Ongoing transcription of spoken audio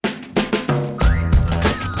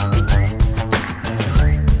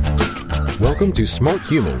Welcome to Smart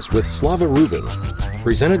Humans with Slava Rubin,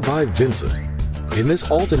 presented by Vincent. In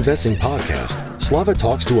this alt investing podcast, Slava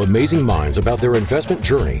talks to amazing minds about their investment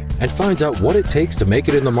journey and finds out what it takes to make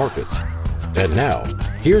it in the markets. And now,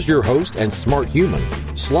 here's your host and smart human,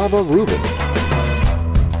 Slava Rubin.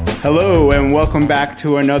 Hello, and welcome back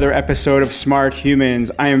to another episode of Smart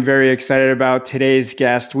Humans. I am very excited about today's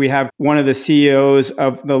guest. We have one of the CEOs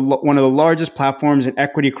of one of the largest platforms in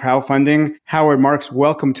equity crowdfunding, Howard Marks.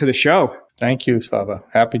 Welcome to the show. Thank you, Slava.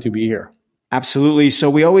 Happy to be here. Absolutely. So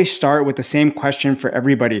we always start with the same question for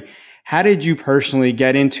everybody. How did you personally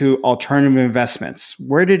get into alternative investments?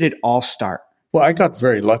 Where did it all start? Well, I got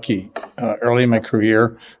very lucky. Early in my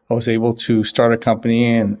career, I was able to start a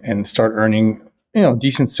company and start earning,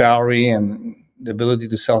 decent salary and the ability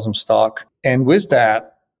to sell some stock. And with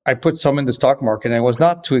that, I put some in the stock market. And I was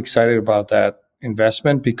not too excited about that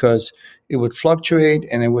investment because it would fluctuate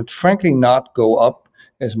and it would frankly not go up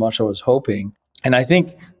as much as I was hoping. And I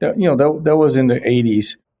think that, that was in the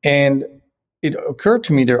 80s. And it occurred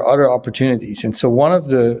to me there are other opportunities. And so one of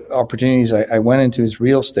the opportunities I went into is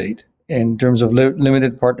real estate in terms of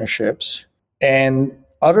limited partnerships and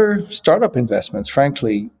other startup investments.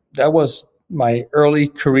 Frankly, that was my early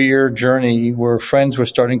career journey where friends were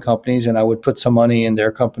starting companies and I would put some money in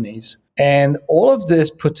their companies. And all of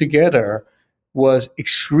this put together was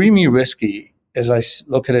extremely risky as I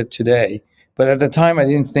look at it today. But at the time, I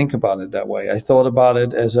didn't think about it that way. I thought about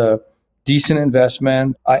it as a decent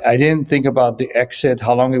investment. I didn't think about the exit,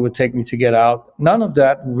 how long it would take me to get out. None of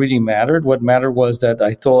that really mattered. What mattered was that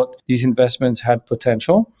I thought these investments had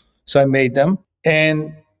potential. So I made them.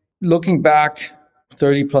 And looking back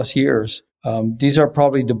 30 plus years, these are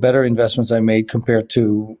probably the better investments I made compared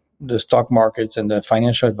to the stock markets and the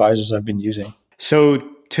financial advisors I've been using. So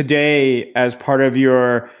today, as part of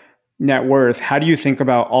your net worth, how do you think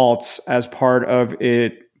about alts as part of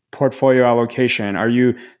it portfolio allocation? Are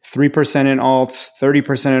you 3% in alts,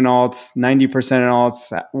 30% in alts, 90% in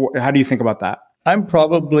alts? How do you think about that? I'm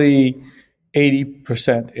probably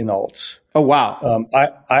 80% in alts. Oh, wow.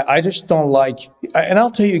 I just don't like, and I'll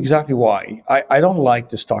tell you exactly why. I don't like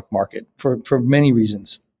the stock market for many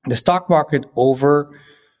reasons. The stock market over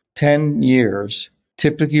 10 years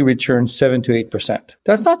typically returns 7 to 8%.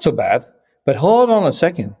 That's not so bad. But hold on a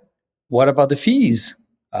second. What about the fees?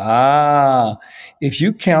 If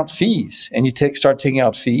you count fees and you start taking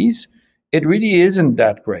out fees, it really isn't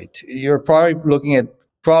that great. You're probably looking at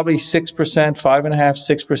 6%,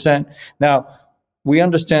 5.5%, 6%. Now, we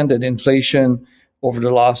understand that inflation over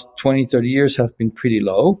the last 20, 30 years has been pretty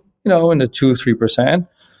low, in the 2, 3%.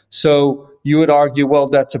 So you would argue, well,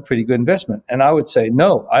 that's a pretty good investment. And I would say,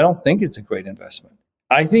 no, I don't think it's a great investment.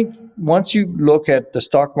 I think once you look at the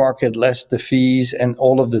stock market, less the fees and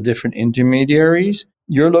all of the different intermediaries,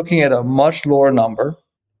 you're looking at a much lower number.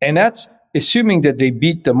 And that's assuming that they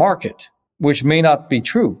beat the market, which may not be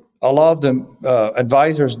true. A lot of the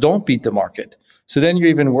advisors don't beat the market. So then you're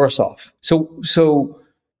even worse off. So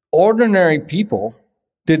ordinary people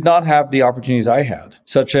did not have the opportunities I had,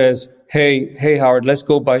 such as, hey, Howard, let's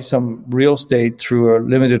go buy some real estate through a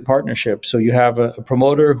limited partnership. So you have a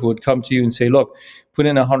promoter who would come to you and say, look, put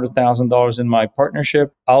in $100,000 in my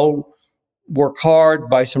partnership. I'll work hard,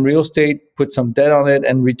 buy some real estate, put some debt on it,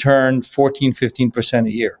 and return 14, 15%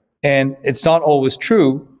 a year. And it's not always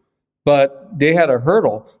true, but they had a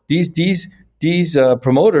hurdle. These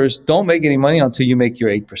promoters don't make any money until you make your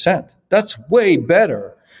 8%. That's way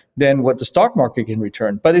better than what the stock market can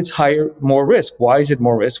return, but it's more risk. Why is it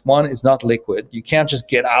more risk? One, it's not liquid. You can't just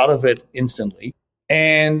get out of it instantly.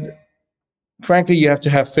 And frankly, you have to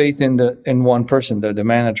have faith in one person, the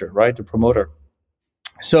manager, right? The promoter.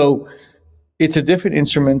 So it's a different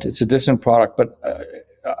instrument. It's a different product, but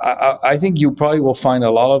I think you probably will find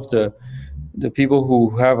a lot of the people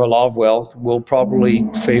who have a lot of wealth will probably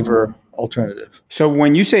favor alternative. So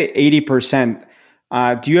when you say 80%,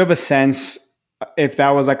 do you have a sense if that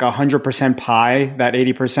was like 100% pie, that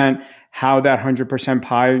 80%, how that 100%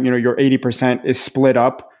 pie, your 80% is split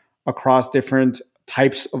up across different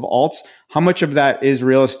types of alts? How much of that is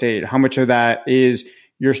real estate? How much of that is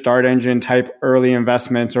your StartEngine type early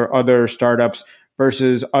investments or other startups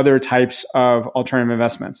versus other types of alternative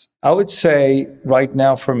investments? I would say right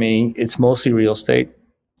now for me, it's mostly real estate.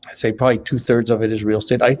 I'd say probably 2/3 of it is real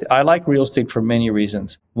estate. I like real estate for many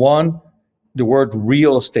reasons. One, the word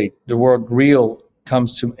real estate, the word real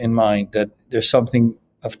comes in mind that there's something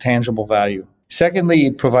of tangible value. Secondly,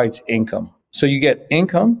 it provides income. So you get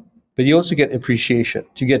income, but you also get appreciation.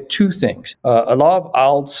 You get two things. A lot of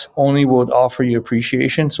alts only would offer you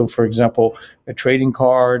appreciation. So for example, a trading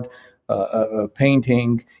card, a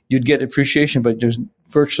painting, you'd get appreciation, but there's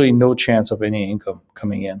virtually no chance of any income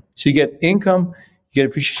coming in. So you get income, you get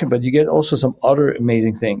appreciation, but you get also some other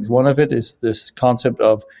amazing things. One of it is this concept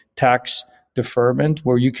of tax deferment,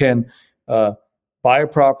 where you can buy a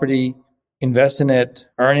property, invest in it,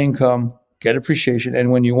 earn income, get appreciation,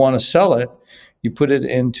 and when you want to sell it, you put it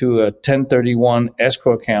into a 1031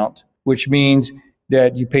 escrow account, which means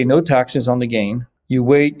that you pay no taxes on the gain. You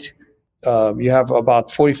wait. You have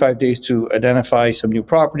about 45 days to identify some new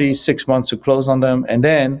properties, 6 months to close on them, and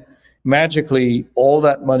then magically all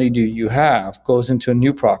that money you have goes into a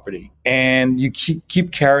new property, and you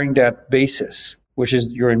keep carrying that basis, which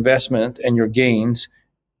is your investment and your gains,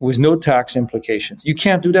 with no tax implications. You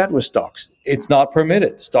can't do that with stocks. It's not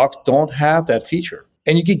permitted. Stocks don't have that feature.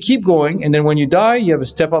 And you can keep going, and then when you die, you have a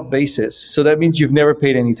step-up basis, so that means you've never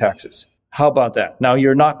paid any taxes. How about that? Now,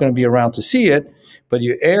 you're not going to be around to see it, but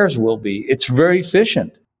your heirs will be. It's very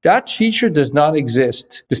efficient. That feature does not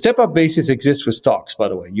exist. The step-up basis exists with stocks, by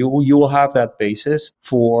the way. You will have that basis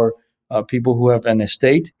for people who have an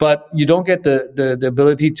estate, but you don't get the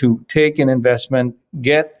ability to take an investment,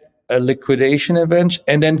 get a liquidation event,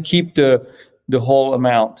 and then keep the whole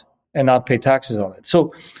amount and not pay taxes on it.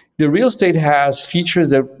 So the real estate has features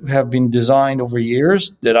that have been designed over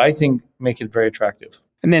years that I think make it very attractive.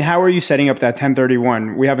 And then how are you setting up that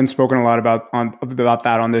 1031? We haven't spoken a lot about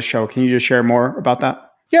that on this show. Can you just share more about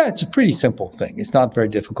that? Yeah, it's a pretty simple thing. It's not very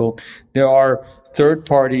difficult. There are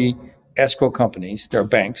third-party escrow companies, there are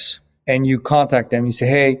banks, and you contact them. You say,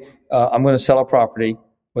 hey, I'm going to sell a property,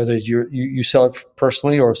 whether you sell it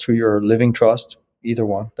personally or through your living trust, either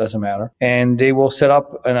one, doesn't matter. And they will set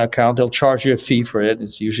up an account. They'll charge you a fee for it.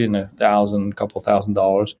 It's usually $1,000, couple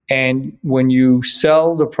 $1,000. And when you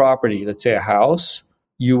sell the property, let's say a house,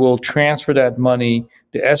 you will transfer that money,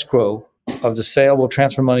 the escrow of the sale will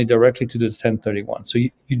transfer money directly to the 1031. So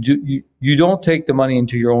you don't take the money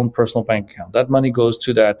into your own personal bank account. That money goes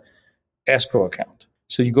to that escrow account.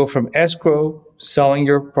 So you go from escrow, selling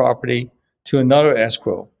your property, to another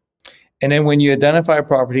escrow. And then when you identify a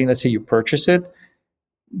property, and let's say you purchase it,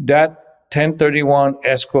 that 1031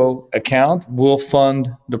 escrow account will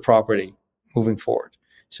fund the property moving forward.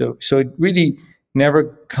 So it really never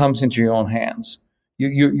comes into your own hands.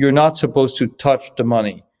 You're not supposed to touch the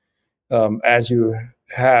money as you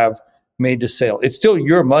have made the sale. It's still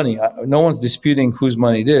your money. No one's disputing whose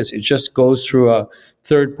money it is. It just goes through a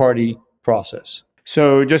third-party process.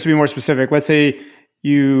 So just to be more specific, let's say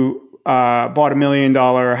you bought $1 million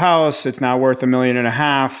house. It's now worth $1.5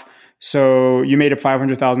 million. So you made a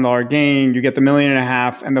 $500,000 gain. You get the $1.5 million,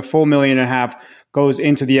 and the full $1.5 million goes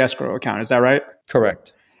into the escrow account. Is that right?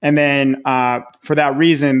 Correct. And then for that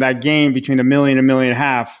reason, that gain between the $1 million and $1.5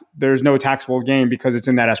 million, there's no taxable gain because it's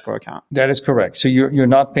in that escrow account. That is correct. So you're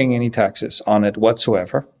not paying any taxes on it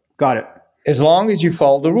whatsoever. Got it. As long as you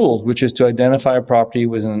follow the rules, which is to identify a property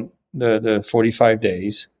within the 45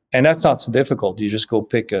 days. And that's not so difficult. You just go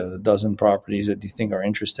pick a dozen properties that you think are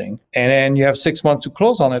interesting. And then you have 6 months to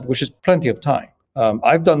close on it, which is plenty of time.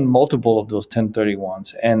 I've done multiple of those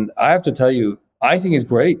 1031s. And I have to tell you, I think it's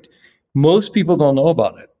great. Most people don't know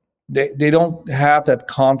about it. They don't have that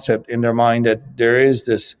concept in their mind that there is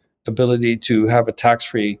this ability to have a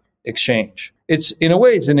tax-free exchange. It's, in a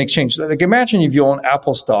way, it's an exchange. Like, imagine if you own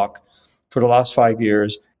Apple stock for the last 5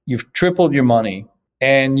 years, you've tripled your money,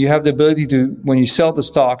 and you have the ability to, when you sell the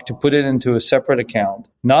stock, to put it into a separate account,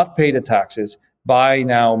 not pay the taxes, buy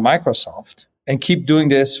now Microsoft, and keep doing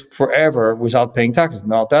this forever without paying taxes.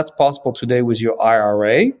 Now, if that's possible today with your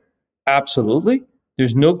IRA, absolutely.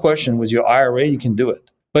 There's no question with your IRA, you can do it.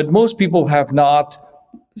 But most people have not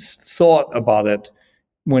thought about it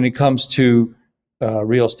when it comes to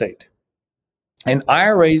real estate. And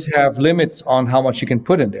IRAs have limits on how much you can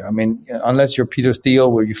put in there. I mean, unless you're Peter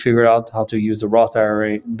Thiel, where you figure out how to use the Roth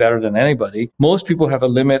IRA better than anybody, most people have a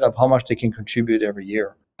limit of how much they can contribute every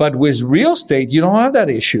year. But with real estate, you don't have that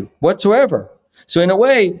issue whatsoever. So in a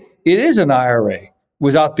way, it is an IRA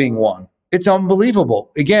without being one. It's unbelievable.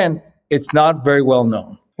 Again, it's not very well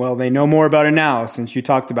known. Well, they know more about it now since you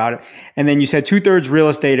talked about it. And then you said 2/3 real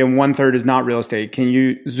estate and 1/3 is not real estate. Can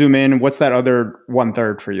you zoom in? What's that other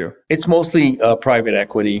 1/3 for you? It's mostly private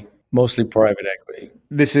equity,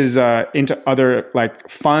 This is into other like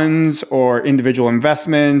funds or individual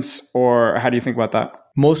investments, or how do you think about that?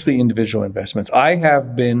 Mostly individual investments. I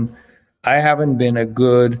haven't been a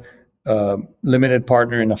good limited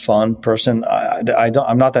partner in a fund person.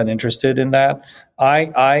 I'm not that interested in that.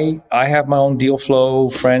 I have my own deal flow,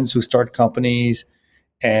 friends who start companies,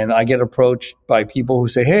 and I get approached by people who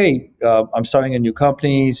say, hey, I'm starting a new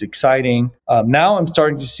company. It's exciting. Now I'm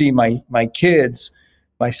starting to see my kids.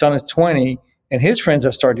 My son is 20, And his friends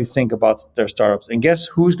are starting to think about their startups. And guess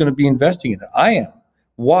who's going to be investing in it? I am.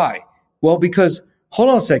 Why? Well, because, hold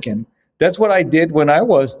on a second, that's what I did when I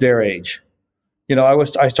was their age.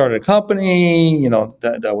 I started a company,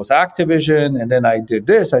 that was Activision, and then I did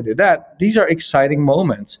this, I did that. These are exciting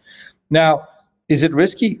moments. Now, is it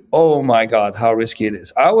risky? Oh my God, how risky it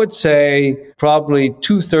is. I would say probably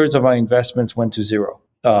 2/3 of my investments went to zero.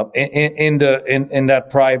 In that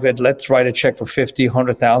private, let's write a check for 50,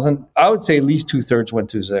 100,000. I would say at least 2/3 went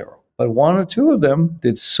to zero. But one or two of them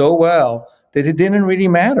did so well that it didn't really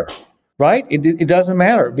matter, right? It doesn't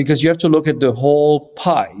matter because you have to look at the whole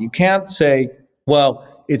pie. You can't say, well,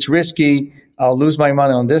 it's risky, I'll lose my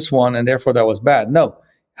money on this one, and therefore that was bad. No.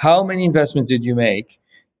 How many investments did you make?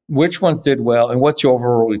 Which ones did well, and what's your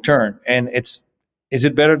overall return? And is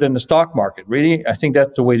it better than the stock market? Really? I think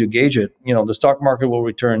that's the way to gauge it. The stock market will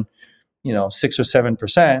return, 6 or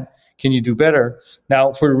 7%. Can you do better?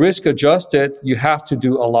 Now, for risk adjusted, you have to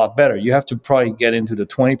do a lot better. You have to probably get into the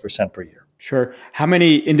 20% per year. Sure. How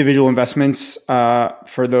many individual investments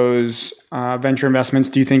for those venture investments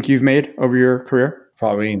do you think you've made over your career?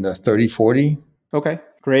 Probably in the 30, 40. Okay,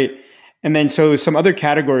 great. And then so some other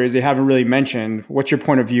categories they haven't really mentioned. What's your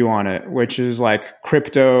point of view on it? Which is like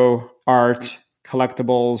crypto, art,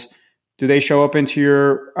 collectibles. Do they show up into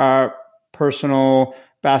your personal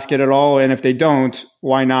basket at all? And if they don't,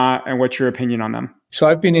 why not? And what's your opinion on them? So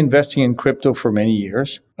I've been investing in crypto for many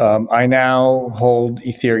years. I now hold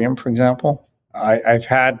Ethereum, for example. I've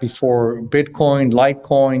had before Bitcoin,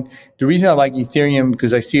 Litecoin. The reason I like Ethereum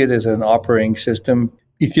because I see it as an operating system.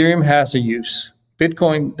 Ethereum has a use.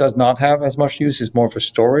 Bitcoin does not have as much use. It's more for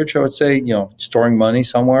storage, I would say, storing money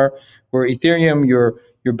somewhere. Where Ethereum,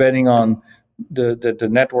 you're betting on the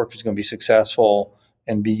network is going to be successful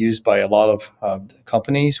and be used by a lot of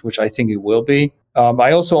companies, which I think it will be.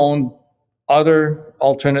 I also own other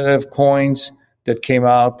alternative coins that came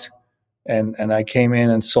out, and I came in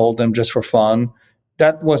and sold them just for fun.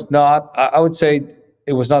 That was not, I would say,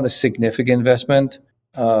 it was not a significant investment.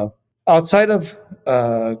 Outside of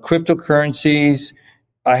cryptocurrencies,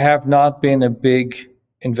 I have not been a big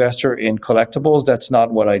investor in collectibles. That's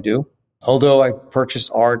not what I do. Although I purchase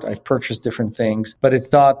art, I've purchased different things, but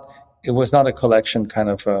it was not a collection kind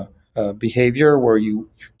of behavior where you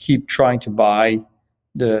keep trying to buy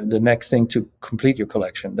the next thing to complete your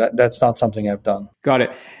collection. That's not something I've done. Got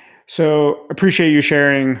it. So appreciate you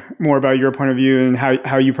sharing more about your point of view and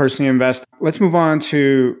how you personally invest. Let's move on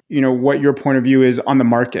to, what your point of view is on the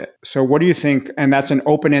market. So what do you think? And that's an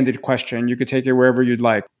open-ended question. You could take it wherever you'd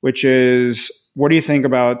like, which is, what do you think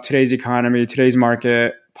about today's economy, today's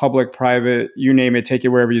market, public, private, you name it, take it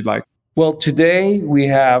wherever you'd like. Well, today we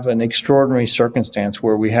have an extraordinary circumstance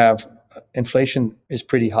where we have inflation is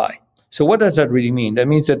pretty high. So what does that really mean? That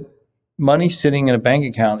means that money sitting in a bank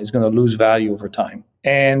account is going to lose value over time.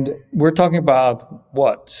 And we're talking about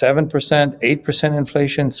 7%, 8%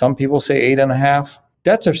 inflation. Some people say 8.5%.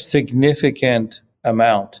 That's a significant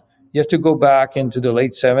amount. You have to go back into the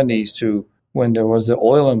late 70s to when there was the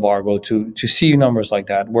oil embargo to see numbers like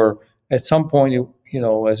that, where at some point,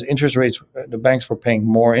 as interest rates, the banks were paying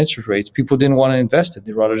more interest rates. People didn't want to invest it.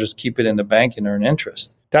 They'd rather just keep it in the bank and earn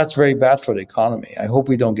interest. That's very bad for the economy. I hope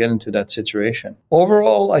we don't get into that situation.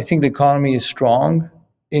 Overall, I think the economy is strong.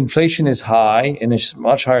 Inflation is high, and it's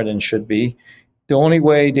much higher than it should be. The only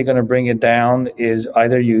way they're going to bring it down is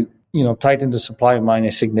either you tighten the supply of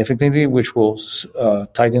money significantly, which will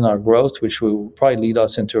tighten our growth, which will probably lead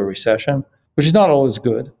us into a recession, which is not always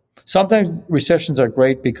good. Sometimes recessions are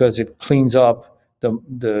great because it cleans up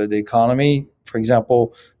the economy. For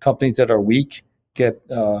example, companies that are weak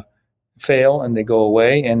fail and they go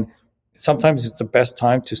away. And sometimes it's the best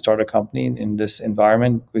time to start a company in this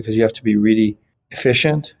environment because you have to be really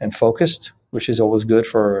efficient and focused, which is always good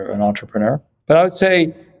for an entrepreneur. But I would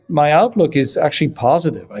say my outlook is actually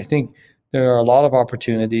positive. I think there are a lot of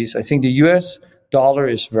opportunities. I think the US dollar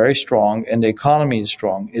is very strong and the economy is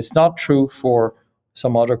strong. It's not true for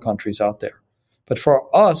some other countries out there. But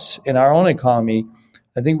for us, in our own economy,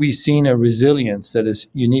 I think we've seen a resilience that is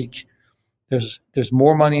unique. There's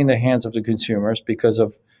more money in the hands of the consumers because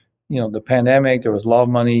of the pandemic. There was a lot of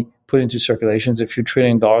money put into circulations. A few $1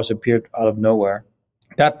 trillion appeared out of nowhere.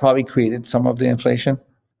 That probably created some of the inflation.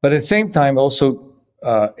 But at the same time, also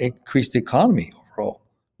increased the economy overall.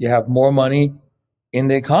 You have more money in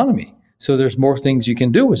the economy. So there's more things you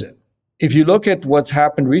can do with it. If you look at what's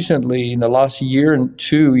happened recently in the last year and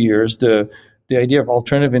 2 years, the idea of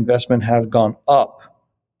alternative investment has gone up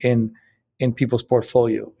in people's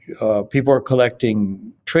portfolio. People are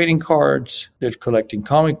collecting trading cards, they're collecting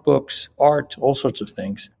comic books, art, all sorts of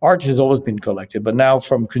things. Art has always been collected, but now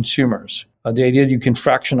from consumers. The idea that you can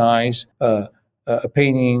fractionize a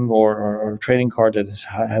painting or a trading card that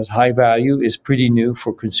has high value is pretty new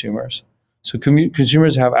for consumers. So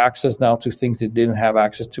consumers have access now to things they didn't have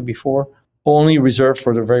access to before, only reserved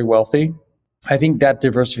for the very wealthy. I think that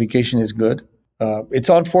diversification is good. It's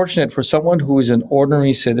unfortunate for someone who is an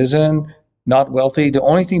ordinary citizen, not wealthy. The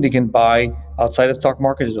only thing they can buy outside of the stock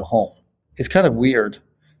market is a home. It's kind of weird.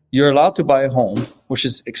 You're allowed to buy a home, which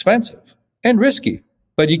is expensive and risky,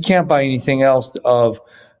 but you can't buy anything else of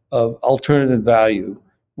alternative value.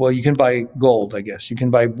 Well, you can buy gold, I guess. You can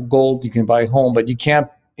buy gold, you can buy a home, but you can't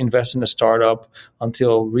invest in a startup.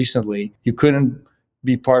 Until recently, you couldn't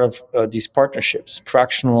be part of these partnerships,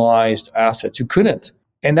 fractionalized assets. You couldn't.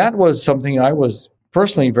 And that was something I was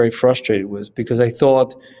personally very frustrated with, because I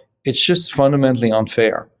thought it's just fundamentally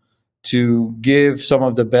unfair to give some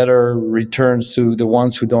of the better returns to the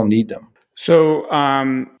ones who don't need them. So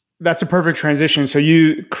that's a perfect transition. So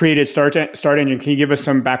you created StartEngine. Can you give us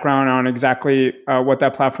some background on exactly what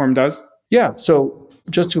that platform does? Yeah. So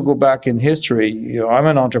just to go back in history, I'm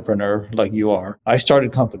an entrepreneur like you are. I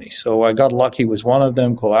started companies. So I got lucky with one of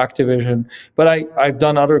them called Activision, but I've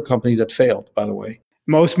done other companies that failed, by the way.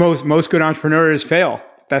 Most good entrepreneurs fail.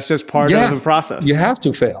 That's just part of the process. You have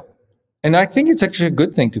to fail. And I think it's actually a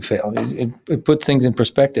good thing to fail. It puts things in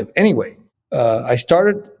perspective. Anyway, I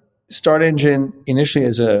started StartEngine initially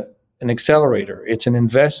as an accelerator. It's an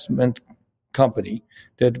investment company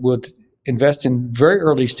that would invest in very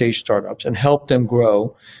early stage startups and help them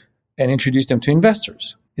grow and introduce them to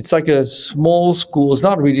investors. It's like a small school. It's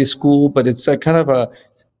not really a school, but it's a kind of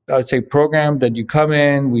I would say, program that you come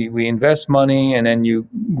in, we invest money, and then you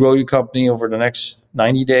grow your company over the next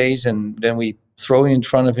 90 days, and then we throw you in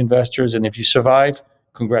front of investors. And if you survive,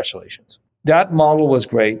 congratulations. That model was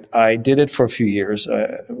great. I did it for a few years.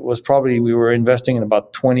 We were investing in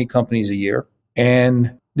about 20 companies a year.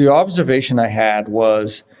 And the observation I had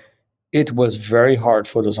was it was very hard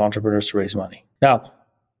for those entrepreneurs to raise money. Now,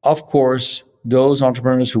 of course, those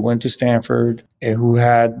entrepreneurs who went to Stanford and who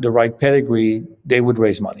had the right pedigree, they would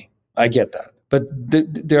raise money. I get that. But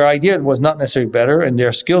their idea was not necessarily better, and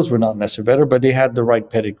their skills were not necessarily better, but they had the right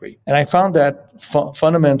pedigree. And I found that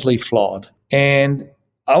fundamentally flawed. And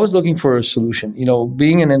I was looking for a solution.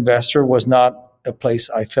 Being an investor was not a place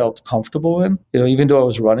I felt comfortable in. Even though I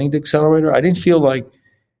was running the accelerator, I didn't feel like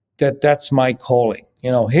that's my calling.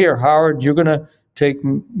 Here, Howard, you're going to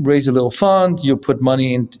raise a little fund, you put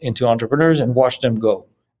money into entrepreneurs and watch them go.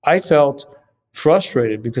 I felt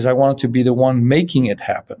frustrated because I wanted to be the one making it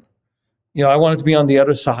happen. I wanted to be on the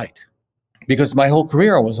other side, because my whole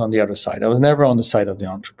career I was on the other side. I was never on the side of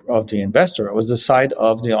the investor. I was the side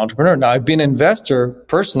of the entrepreneur. Now, I've been an investor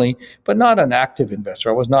personally, but not an active investor.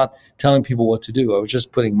 I was not telling people what to do. I was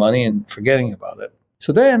just putting money and forgetting about it.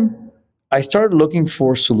 So then I started looking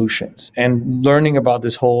for solutions and learning about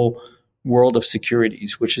this whole world of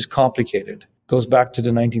securities, which is complicated, goes back to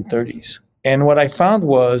the 1930s. And what I found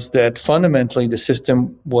was that fundamentally the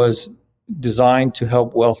system was designed to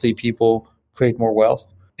help wealthy people create more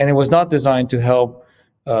wealth. And it was not designed to help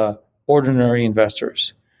ordinary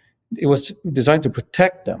investors. It was designed to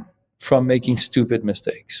protect them from making stupid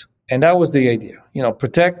mistakes. And that was the idea,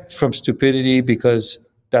 protect from stupidity, because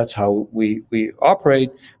that's how we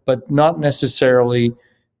operate, but not necessarily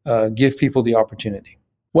give people the opportunity.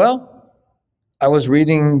 Well, I was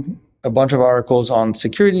reading a bunch of articles on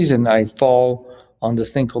securities, and I fall on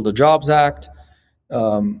this thing called the Jobs Act.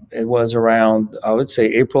 It was around, I would say,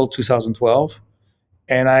 April 2012.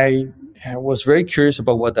 And I was very curious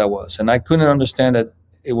about what that was. And I couldn't understand that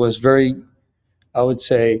it was very, I would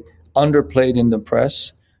say, underplayed in the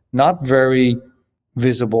press, not very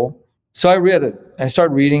visible. So I read it. I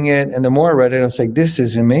started reading it. And the more I read it, I was like, this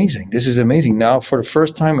is amazing. This is amazing. Now, for the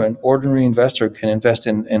first time, an ordinary investor can invest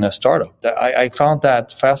in a startup. I found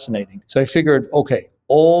that fascinating. So I figured, okay,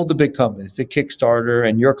 all the big companies, the Kickstarter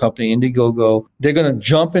and your company, Indiegogo, they're going to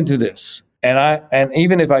jump into this. And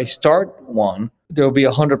even if I start one, there will be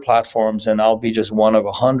 100 platforms, and I'll be just one of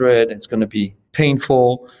 100. It's going to be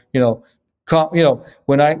painful. When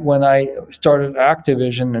I started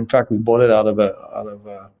Activision, in fact, we bought it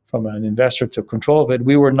from an investor, took control of it.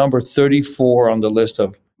 We were number 34 on the list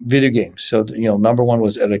of video games. So, number one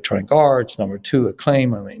was Electronic Arts, number two,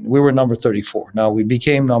 Acclaim. We were number 34. Now we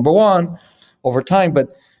became number one over time,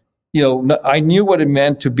 but I knew what it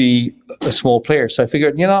meant to be a small player. So I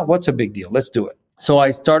figured, what's a big deal? Let's do it. So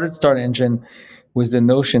I started StartEngine with the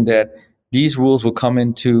notion that these rules will come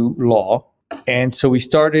into law. And so we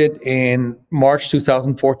started in March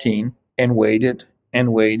 2014 and waited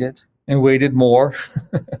more.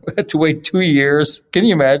 We had to wait 2 years. Can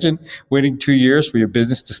you imagine waiting 2 years for your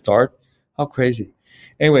business to start? How crazy.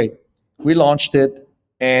 Anyway, we launched it,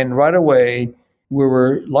 and right away we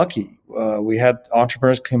were lucky. We had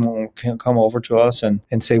entrepreneurs come over to us and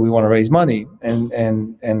say, we want to raise money.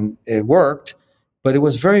 And it worked, but it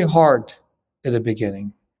was very hard at the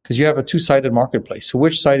beginning because you have a two-sided marketplace. So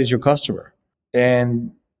which side is your customer?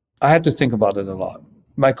 And I had to think about it a lot.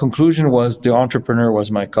 My conclusion was the entrepreneur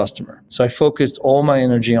was my customer. So I focused all my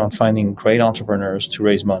energy on finding great entrepreneurs to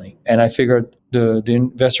raise money. And I figured the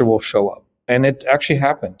investor will show up. And it actually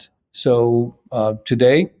happened. So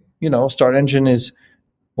today, StartEngine is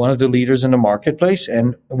one of the leaders in the marketplace.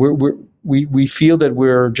 And we feel that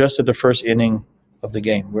we're just at the first inning of the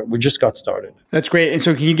game. We just got started. That's great. And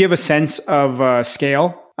so can you give a sense of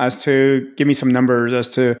scale as to, give me some numbers as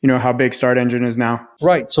to, how big StartEngine is now?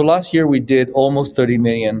 Right. So last year we did almost 30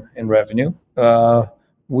 million in revenue.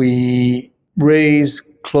 We raised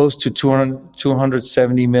close to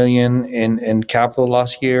 270 million in capital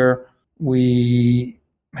last year. We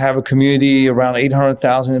have a community around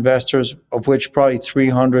 800,000 investors, of which probably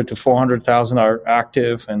 300 to 400,000 are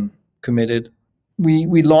active and committed.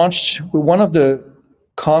 We launched, one of the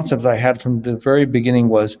concepts I had from the very beginning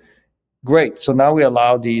was, great, so now we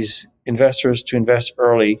allow these investors to invest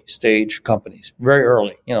early stage companies, very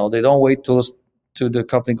early. They don't wait till the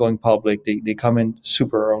company going public. They come in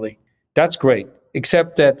super early. That's great,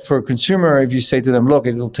 except that for a consumer, if you say to them, look,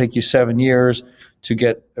 it'll take you 7 years to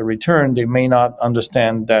get a return, they may not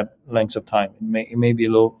understand that length of time. It may be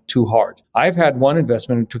a little too hard. I've had one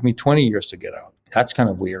investment, it took me 20 years to get out. That's kind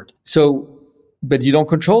of weird. So, but you don't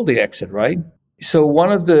control the exit, right? So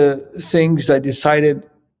one of the things I decided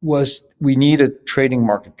was we need a trading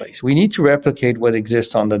marketplace. We need to replicate what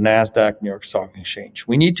exists on the NASDAQ, New York Stock Exchange.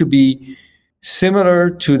 We need to be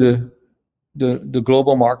similar to the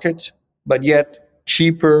global markets, but yet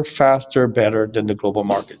cheaper, faster, better than the global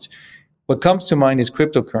markets. What comes to mind is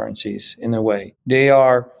cryptocurrencies in a way. They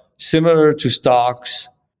are similar to stocks.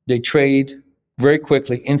 They trade very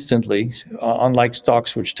quickly, instantly, unlike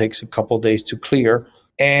stocks, which takes a couple of days to clear.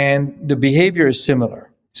 And the behavior is similar.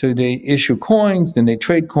 So they issue coins, then they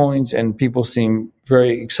trade coins, and people seem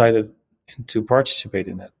very excited to participate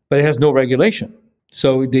in it. But it has no regulation.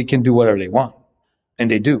 So they can do whatever they want. And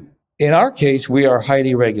they do. In our case, we are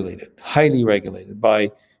highly regulated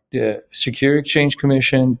by the Security Exchange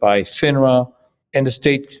Commission, by FINRA, and the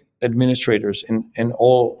state administrators in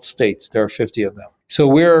all states. There are 50 of them.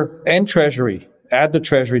 So and Treasury, add the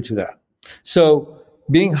Treasury to that. So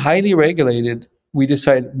being highly regulated, we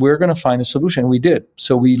decided we're going to find a solution. We did.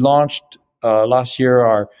 So we launched last year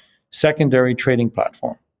our secondary trading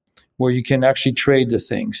platform where you can actually trade the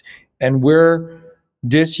things. And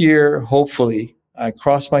this year, hopefully, I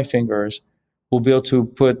cross my fingers, we'll be able to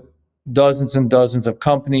put dozens and dozens of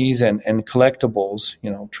companies and collectibles,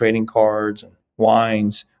 trading cards and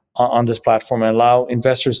wines on this platform and allow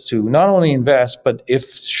investors to not only invest, but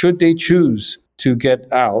should they choose to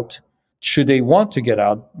get out, should they want to get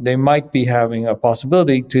out, they might be having a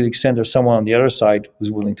possibility to the extent there's someone on the other side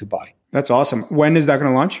who's willing to buy. That's awesome. When is that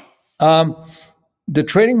going to launch? The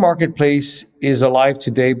trading marketplace is alive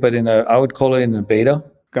today, but I would call it in a beta.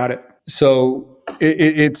 Got it. So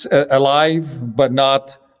it's alive, but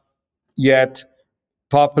not yet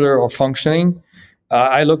popular or functioning.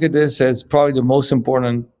 I look at this as probably the most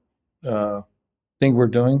important thing we're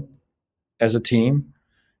doing as a team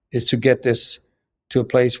is to get this to a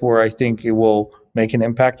place where I think it will make an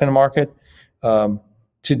impact in the market.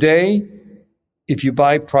 Today, if you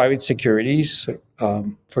buy private securities,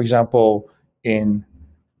 for example, in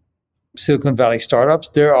Silicon Valley startups,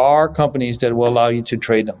 there are companies that will allow you to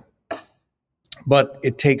trade them. But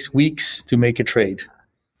it takes weeks to make a trade.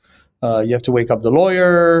 You have to wake up the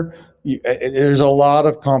lawyer. There's a lot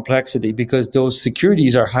of complexity because those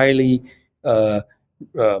securities are highly, I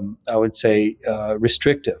would say,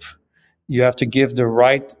 restrictive. You have to give the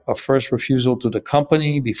right of first refusal to the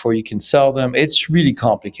company before you can sell them. It's really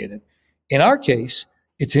complicated. In our case,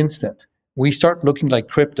 it's instant. We start looking like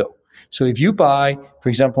crypto. So if you buy, for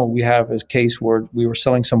example, we have a case where we were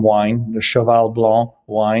selling some wine, the Cheval Blanc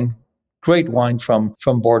wine, great wine from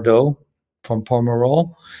Bordeaux, from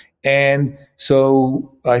Pomerol. And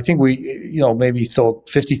so I think we, maybe sold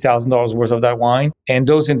 $50,000 worth of that wine. And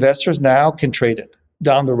those investors now can trade it.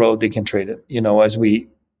 Down the road, they can trade it, as we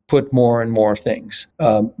put more and more things.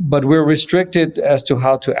 But we're restricted as to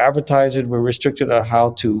how to advertise it. We're restricted on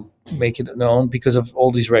how to make it known because of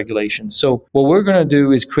all these regulations. So what we're going to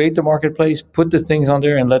do is create the marketplace, put the things on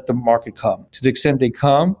there, and let the market come. To the extent they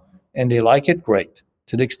come and they like it, great.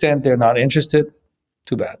 To the extent they're not interested,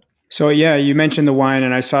 too bad. So yeah, you mentioned the wine,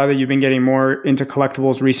 and I saw that you've been getting more into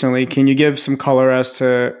collectibles recently. Can you give some color as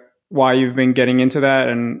to why you've been getting into that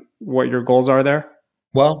and what your goals are there?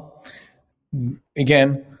 Well,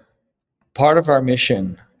 again, part of our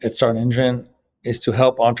mission at StartEngine is to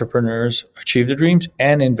help entrepreneurs achieve their dreams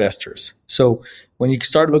and investors. So when you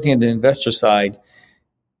start looking at the investor side,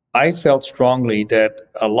 I felt strongly that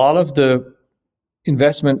a lot of the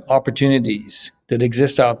investment opportunities that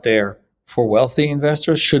exist out there for wealthy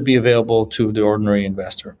investors should be available to the ordinary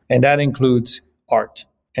investor. And that includes art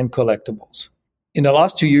and collectibles. In the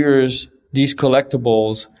last 2 years, these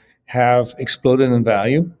collectibles have exploded in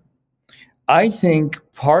value. I think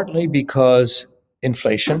partly because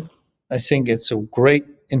inflation. I think it's a great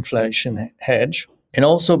inflation hedge. And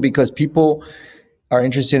also because people are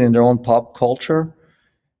interested in their own pop culture.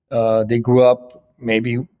 They grew up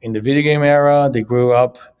maybe in the video game era. They grew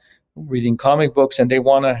up reading comic books, and they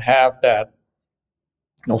want to have that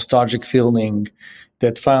nostalgic feeling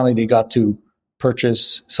that finally they got to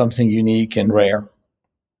purchase something unique and rare.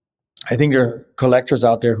 I think there are collectors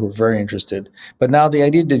out there who are very interested. But now the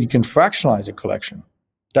idea that you can fractionalize a collection,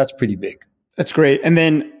 that's pretty big. That's great. And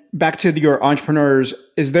then back to your entrepreneurs,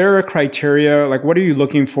 is there a criteria? Like, what are you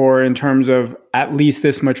looking for in terms of at least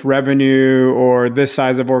this much revenue or this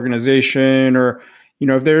size of organization? Or,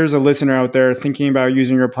 if there's a listener out there thinking about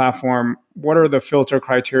using your platform, what are the filter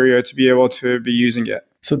criteria to be able to be using it?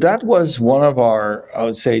 So that was one of our, I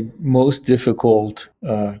would say, most difficult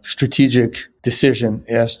strategic decision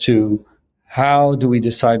as to how do we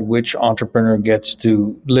decide which entrepreneur gets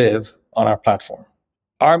to live on our platform.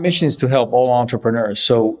 Our mission is to help all entrepreneurs.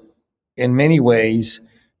 So in many ways,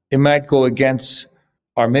 it might go against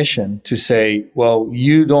our mission to say, well,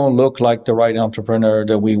 you don't look like the right entrepreneur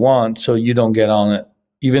that we want, so you don't get on it,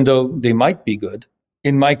 even though they might be good.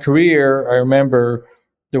 In my career, I remember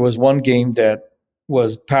there was one game that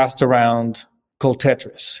was passed around called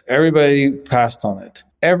Tetris. Everybody passed on it.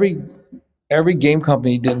 Every game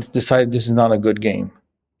company decided this is not a good game.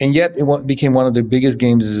 And yet it became one of the biggest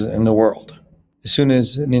games in the world. As soon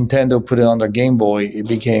as Nintendo put it on their Game Boy, it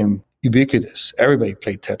became ubiquitous. Everybody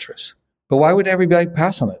played Tetris. But why would everybody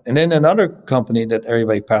pass on it? And then another company that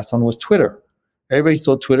everybody passed on was Twitter. Everybody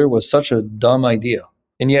thought Twitter was such a dumb idea.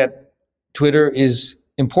 And yet Twitter is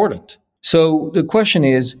important. So the question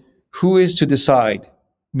is, who is to decide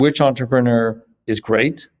which entrepreneur is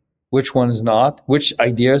great, which one is not, which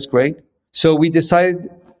idea is great? So we decided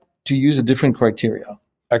to use a different criteria.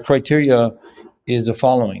 Our criteria is the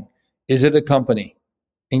following. Is it a company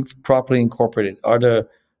properly incorporated? Are the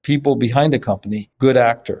people behind the company good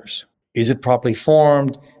actors? Is it properly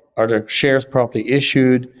formed? Are the shares properly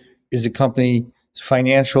issued? Is the company's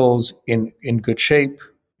financials in good shape,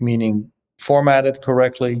 meaning formatted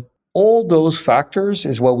correctly? All those factors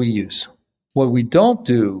is what we use. What we don't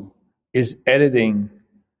do is editing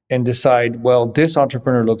and decide, well, this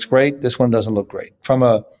entrepreneur looks great, this one doesn't look great. From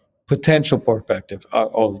a potential perspective,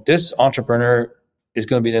 this entrepreneur is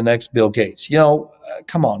going to be the next Bill Gates.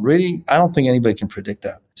 Come on, really? I don't think anybody can predict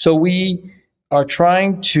that. So we are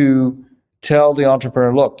trying to tell the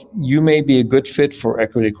entrepreneur, look, you may be a good fit for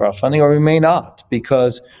equity crowdfunding, or you may not,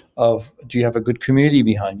 because of, do you have a good community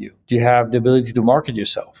behind you? Do you have the ability to market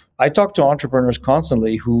yourself? I talk to entrepreneurs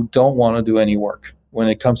constantly who don't want to do any work when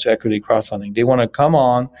it comes to equity crowdfunding. They want to come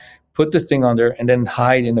on, put the thing on there, and then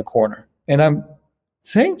hide in the corner. And I'm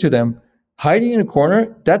saying to them, hiding in a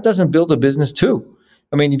corner, that doesn't build a business too.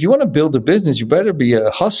 I mean, if you want to build a business, you better be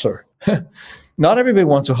a hustler. Not everybody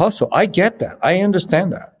wants to hustle. I get that. I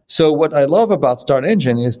understand that. So what I love about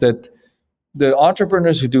StartEngine is that the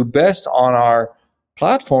entrepreneurs who do best on our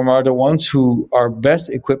platform are the ones who are best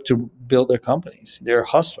equipped to build their companies. They're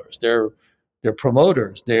hustlers. They're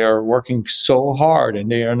promoters. They are working so hard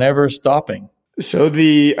and they are never stopping. So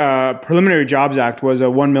the Preliminary Jobs Act was a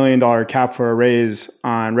 $1 million cap for a raise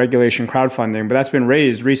on regulation crowdfunding, but that's been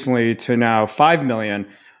raised recently to now $5 million.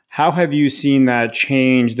 How have you seen that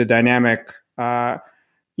change the dynamic,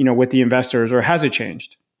 with the investors, or has it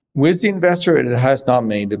changed? With the investor, it has not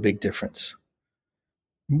made a big difference.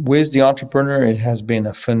 With the entrepreneur, it has been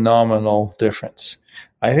a phenomenal difference.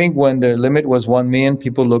 I think when the limit was 1 million,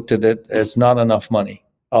 people looked at it as not enough money.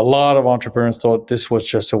 A lot of entrepreneurs thought this was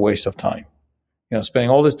just a waste of time. Spending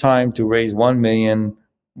all this time to raise 1 million,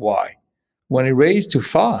 why? When it raised to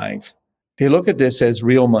 5, they look at this as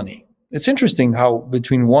real money. It's interesting how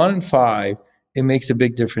between 1 and 5, it makes a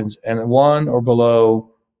big difference. And 1 or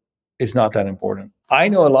below is not that important. I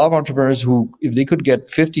know a lot of entrepreneurs who, if they could get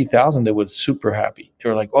 50,000, they would be super happy. They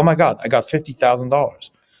were like, oh my God, I got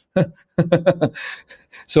 $50,000.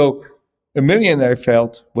 So $1 million, I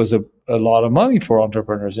felt, was a lot of money for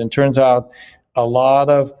entrepreneurs. And it turns out a lot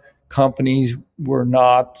of companies were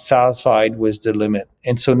not satisfied with the limit.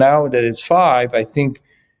 And so now that it's 5, I think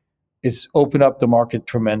it's opened up the market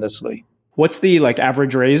tremendously. What's the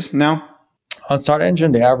average raise now? On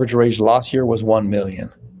StartEngine, the average raise last year was 1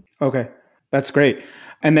 million. Okay, that's great.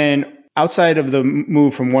 And then outside of the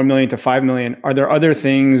move from 1 million to 5 million, are there other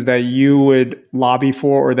things that you would lobby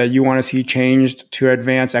for or that you want to see changed to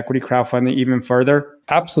advance equity crowdfunding even further?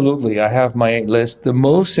 Absolutely. I have my list. The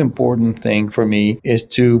most important thing for me is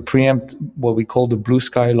to preempt what we call the blue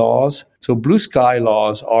sky laws. So blue sky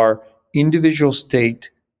laws are individual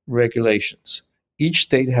state regulations. Each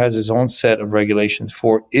state has its own set of regulations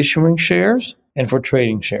for issuing shares and for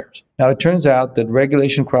trading shares. Now, it turns out that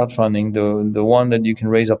regulation crowdfunding, the one that you can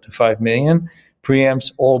raise up to 5 million,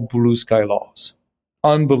 preempts all blue sky laws.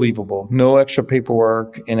 Unbelievable. No extra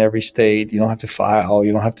paperwork in every state. You don't have to file.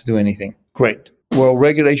 You don't have to do anything. Great. Well,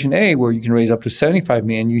 Regulation A, where you can raise up to 75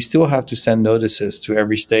 million, you still have to send notices to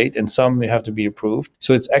every state, and some have to be approved.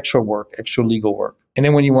 So it's extra work, extra legal work. And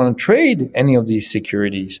then when you want to trade any of these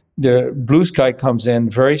securities, the blue sky comes in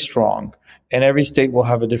very strong, and every state will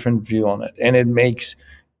have a different view on it. And it makes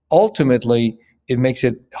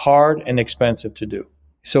it hard and expensive to do.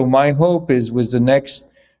 So my hope is with the next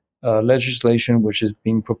legislation which is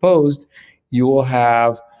being proposed, you will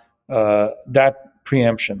have that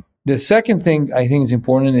preemption. The second thing I think is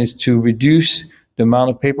important is to reduce the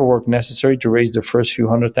amount of paperwork necessary to raise the first few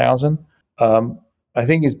 100,000. I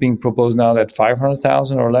think it's being proposed now at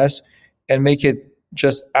 500,000 or less, and make it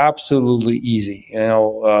just absolutely easy.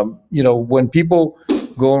 When people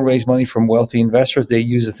go and raise money from wealthy investors, they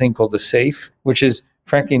use a thing called the SAFE, which is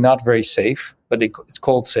frankly not very safe, but it's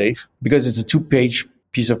called SAFE because it's a 2-page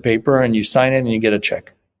piece of paper and you sign it and you get a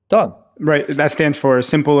check. Done. Right. That stands for a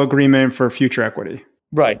simple agreement for future equity.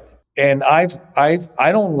 Right. And I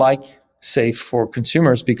don't like SAFE for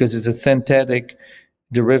consumers because it's a synthetic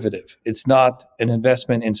derivative. It's not an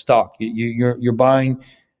investment in stock. You're buying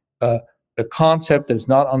a concept that's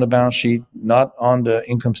not on the balance sheet, not on the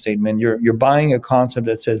income statement. You're buying a concept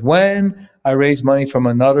that says, when I raise money from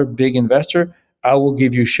another big investor, I will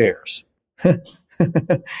give you shares.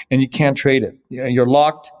 And you can't trade it. You're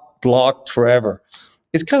blocked forever.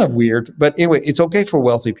 It's kind of weird, but anyway, it's okay for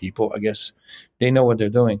wealthy people, I guess. They know what they're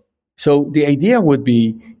doing. So the idea would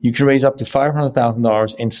be you can raise up to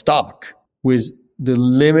 $500,000 in stock with the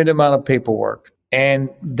limited amount of paperwork. And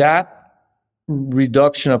that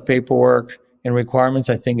reduction of paperwork and requirements,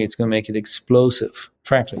 I think it's going to make it explosive,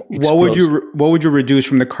 frankly. Explosive. What would you reduce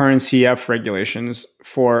from the current CF regulations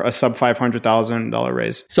for a sub $500,000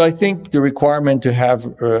 raise? So I think the requirement to have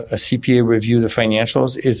a CPA review the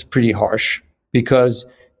financials is pretty harsh, because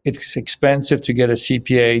it's expensive to get a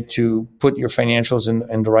CPA to put your financials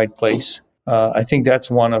in the right place. I think that's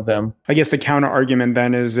one of them. I guess the counter argument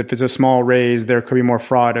then is if it's a small raise, there could be more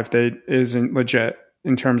fraud if they isn't legit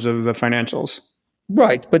in terms of the financials.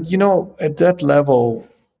 Right. But, at that level,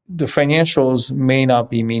 the financials may not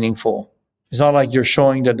be meaningful. It's not like you're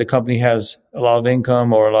showing that the company has a lot of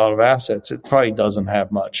income or a lot of assets. It probably doesn't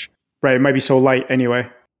have much. Right. It might be so light anyway.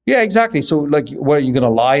 Yeah, exactly. So, what are you going to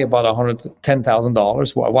lie about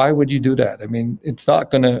 $110,000? Why would you do that? I mean, it's not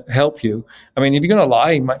going to help you. I mean, if you're going to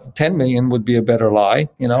lie, 10 million would be a better lie,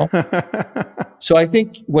 So I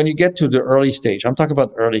think when you get to the early stage, I'm talking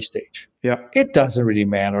about early stage. Yeah, it doesn't really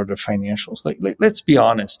matter the financials. Let's be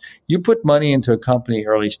honest. You put money into a company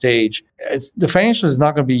early stage, the financials is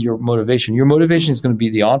not going to be your motivation. Your motivation is going to be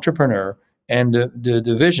the entrepreneur and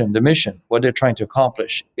the vision, the mission, what they're trying to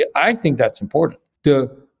accomplish. I think that's important.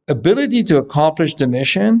 The ability to accomplish the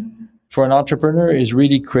mission for an entrepreneur is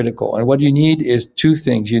really critical. And what you need is two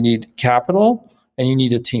things. You need capital and you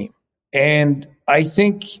need a team. And I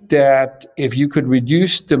think that if you could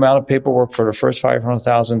reduce the amount of paperwork for the first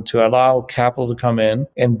 500,000 to allow capital to come in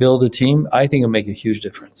and build a team, I think it'll make a huge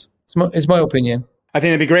difference. It's my opinion. I think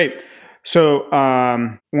that'd be great. So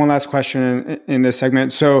one last question in this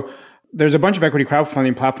segment. So there's a bunch of equity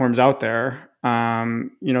crowdfunding platforms out there.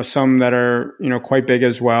 Some that are, quite big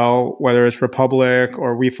as well, whether it's Republic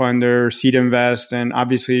or WeFunder, Seed Invest, and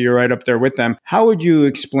obviously you're right up there with them. How would you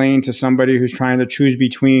explain to somebody who's trying to choose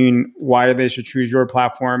between why they should choose your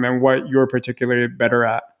platform and what you're particularly better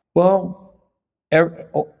at? Well,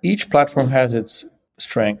 each platform has its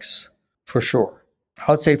strengths for sure.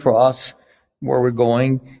 I would say for us, where we're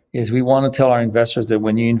going is we want to tell our investors that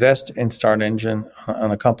when you invest in StartEngine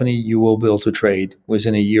on a company, you will be able to trade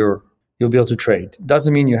within a year. You'll be able to trade.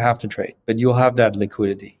 Doesn't mean you have to trade, but you'll have that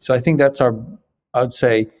liquidity. So I think that's I would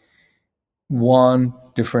say, one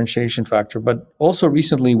differentiation factor. But also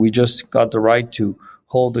recently, we just got the right to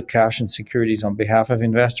hold the cash and securities on behalf of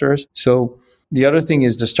investors. So the other thing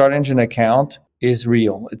is the StartEngine account is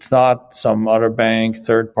real. It's not some other bank,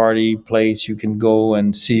 third-party place you can go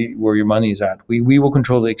and see where your money is at. We will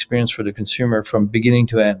control the experience for the consumer from beginning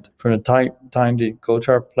to end. From the time they go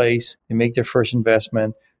to our place, they make their first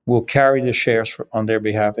investment, we'll carry the shares on their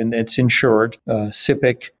behalf, and it's insured.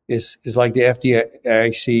 SIPC is like the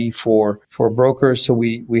FDIC for brokers, so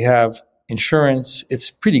we have insurance. It's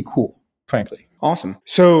pretty cool, frankly. Awesome.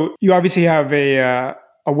 So you obviously have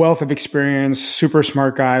a wealth of experience, super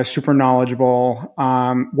smart guy, super knowledgeable.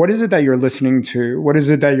 What is it that you're listening to? What is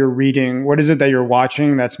it that you're reading? What is it that you're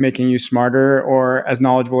watching that's making you smarter or as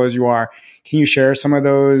knowledgeable as you are? Can you share some of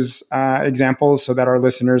those examples so that our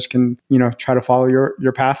listeners can, try to follow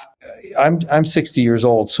your path? I'm 60 years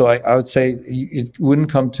old, so I would say it wouldn't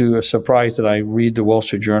come to a surprise that I read the Wall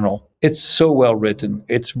Street Journal. It's so well written.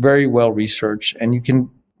 It's very well researched, and you can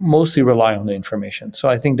mostly rely on the information. So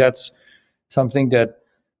I think that's something that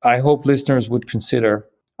I hope listeners would consider.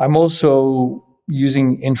 I'm also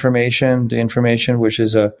using the information, which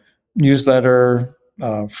is a newsletter,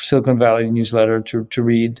 Silicon Valley newsletter, to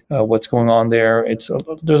read what's going on there.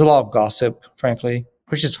 There's a lot of gossip, frankly,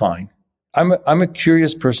 which is fine. I'm a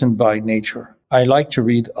curious person by nature. I like to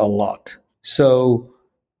read a lot. So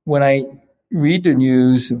when I read the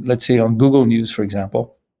news, let's say on Google News, for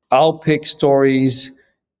example, I'll pick stories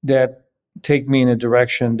that take me in a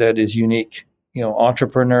direction that is unique.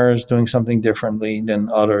 Entrepreneurs doing something differently than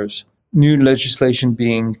others, new legislation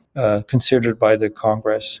being considered by the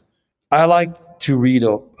Congress. I like to read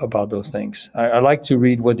about those things. I like to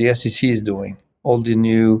read what the SEC is doing, all the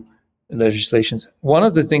new legislations. One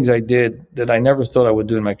of the things I did that I never thought I would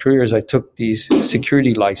do in my career is I took these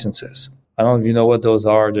security licenses. I don't know if you know what those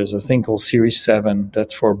are. There's a thing called Series 7,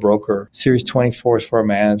 that's for a broker. Series 24 is for a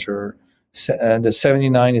manager. The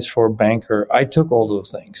 79 is for a banker. I took all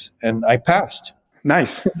those things and I passed.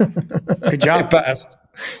 Nice. Good job. I passed.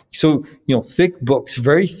 So, thick books,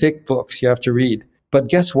 very thick books you have to read. But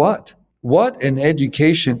guess what? What an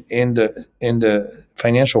education in the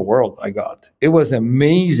financial world I got. It was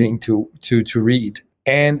amazing to read.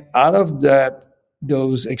 And out of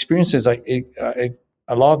those experiences, a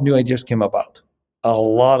lot of new ideas came about. A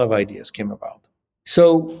lot of ideas came about.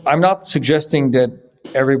 So I'm not suggesting that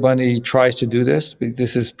everybody tries to do this.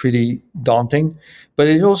 This is pretty daunting, but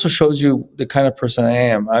it also shows you the kind of person I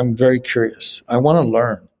am. I'm very curious. I want to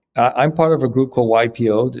learn. I'm part of a group called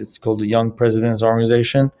YPO. It's called the Young Presidents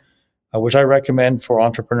Organization, which I recommend for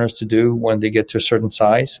entrepreneurs to do when they get to a certain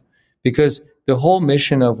size, because the whole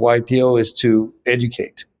mission of YPO is to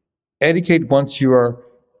educate. Educate once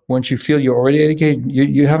you feel you're already educated,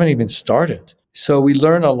 you haven't even started. So we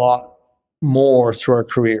learn a lot more through our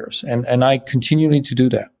careers. And I continue to do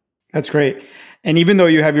that. That's great. And even though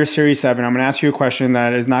you have your Series 7, I'm going to ask you a question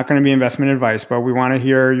that is not going to be investment advice, but we want to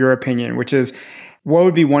hear your opinion, which is, what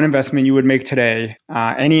would be one investment you would make today,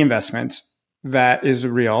 any investment that is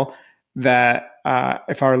real, that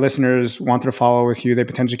if our listeners wanted to follow with you, they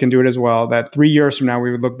potentially can do it as well, that 3 years from now,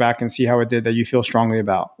 we would look back and see how it did that you feel strongly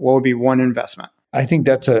about? What would be one investment? I think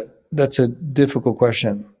that's a difficult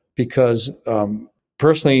question because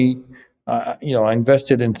personally, I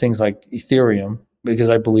invested in things like Ethereum because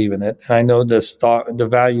I believe in it. And I know the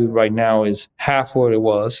value right now is half what it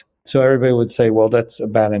was. So everybody would say, well, that's a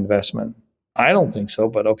bad investment. I don't think so,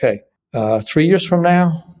 but okay. 3 years from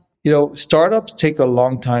now, startups take a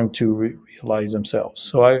long time to realize themselves.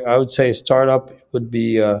 So I would say a startup would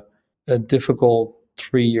be a difficult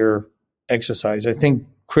 3-year exercise. I think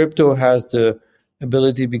crypto has the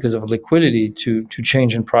ability, because of liquidity, to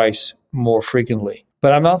change in price more frequently.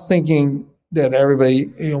 But I'm not thinking that everybody,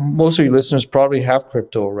 most of your listeners probably have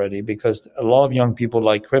crypto already, because a lot of young people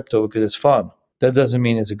like crypto because it's fun. That doesn't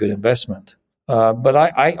mean it's a good investment. But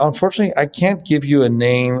I unfortunately, I can't give you a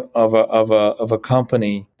name of a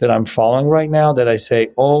company that I'm following right now that I say,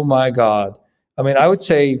 oh my God. I mean, I would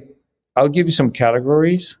give you some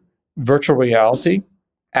categories. Virtual reality,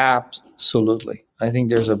 absolutely. I think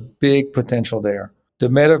there's a big potential there. The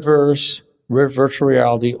metaverse, virtual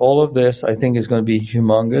reality, all of this, I think, is going to be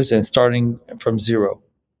humongous and starting from zero,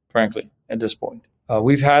 frankly, at this point.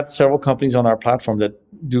 We've had several companies on our platform that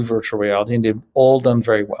do virtual reality, and they've all done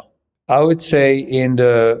very well. I would say in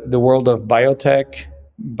the world of biotech,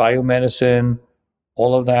 biomedicine,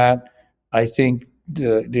 all of that, I think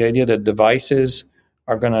the idea that devices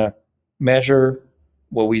are going to measure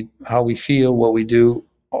how we feel, what we do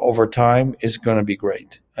over time is going to be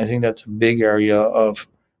great. I think that's a big area of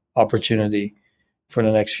opportunity for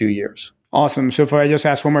the next few years. Awesome. So if I just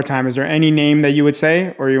ask one more time, is there any name that you would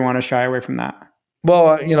say, or you want to shy away from that?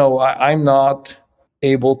 Well, I'm not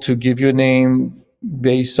able to give you a name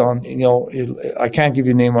based on, I can't give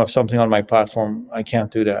you a name of something on my platform. I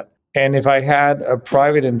can't do that. And if I had a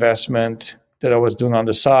private investment that I was doing on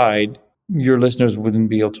the side, your listeners wouldn't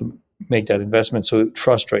be able to make that investment, so it would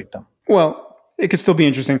frustrate them. Well, it could still be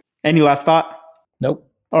interesting. Any last thought? Nope.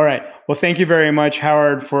 All right. Well, thank you very much,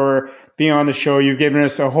 Howard, for being on the show. You've given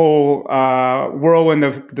us a whole whirlwind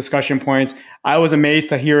of discussion points. I was amazed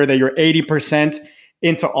to hear that you're 80%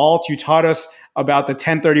 into alt. You taught us about the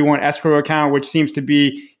 1031 escrow account, which seems to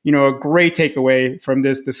be, a great takeaway from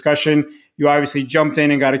this discussion. You obviously jumped in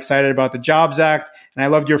and got excited about the Jobs Act. And I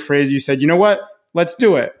loved your phrase. You said, you know what? Let's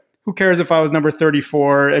do it. Who cares if I was number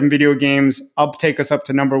 34 in video games? I'll take us up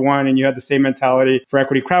to number 1. And you had the same mentality for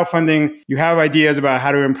equity crowdfunding. You have ideas about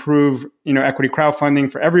how to improve, equity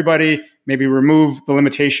crowdfunding for everybody, maybe remove the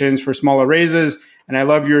limitations for smaller raises. And I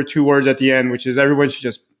love your 2 words at the end, which is everyone should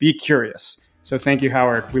just be curious. So thank you,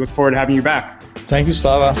 Howard. We look forward to having you back. Thank you,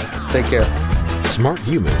 Slava. Take care. Smart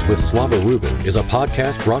Humans with Slava Rubin is a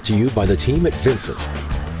podcast brought to you by the team at Vincent.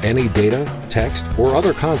 Any data, text, or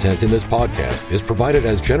other content in this podcast is provided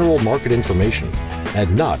as general market information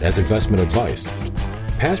and not as investment advice.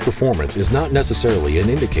 Past performance is not necessarily an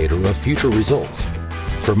indicator of future results.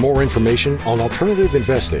 For more information on alternative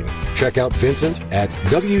investing, check out Vincent at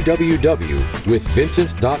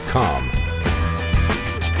www.withvincent.com.